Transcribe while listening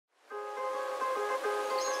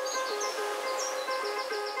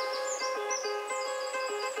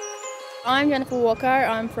I'm Jennifer Walker.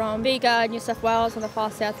 I'm from Bega, New South Wales on the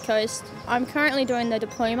far south coast. I'm currently doing the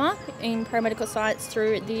Diploma in Paramedical Science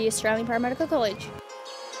through the Australian Paramedical College.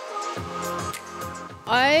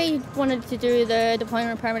 I wanted to do the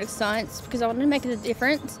Diploma of Paramedical Science because I wanted to make a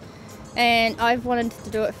difference, and I've wanted to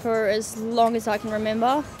do it for as long as I can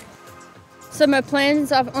remember. So my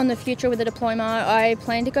plans are on the future with the diploma. I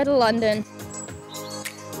plan to go to London.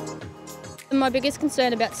 My biggest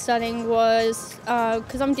concern about studying was,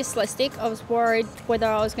 because I'm dyslexic, I was worried whether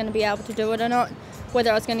I was going to be able to do it or not,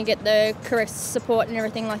 whether I was going to get the correct support and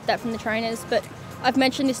everything like that from the trainers. But I've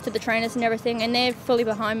mentioned this to the trainers and everything, and they're fully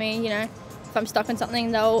behind me. You know, if I'm stuck on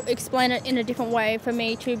something, they'll explain it in a different way for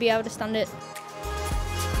me to be able to study it.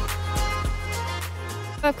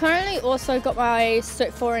 I've currently also got my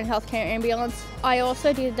Cert 4 in Healthcare Ambulance. I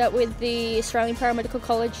also did that with the Australian Paramedical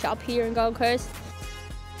College up here in Gold Coast.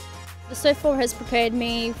 The Cert 4 has prepared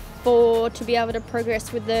me to be able to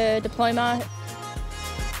progress with the diploma.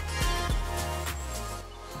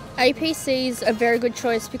 APC is a very good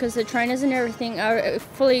choice because the trainers and everything are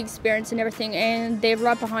fully experienced and everything, and they're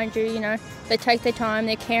right behind you, you know. They take their time,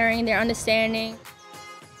 they're caring, they're understanding.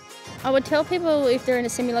 I would tell people if they're in a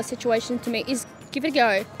similar situation to me is give it a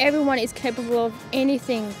go. Everyone is capable of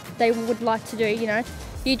anything they would like to do, you know.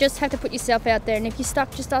 You just have to put yourself out there, and if you're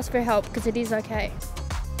stuck, just ask for help because it is okay.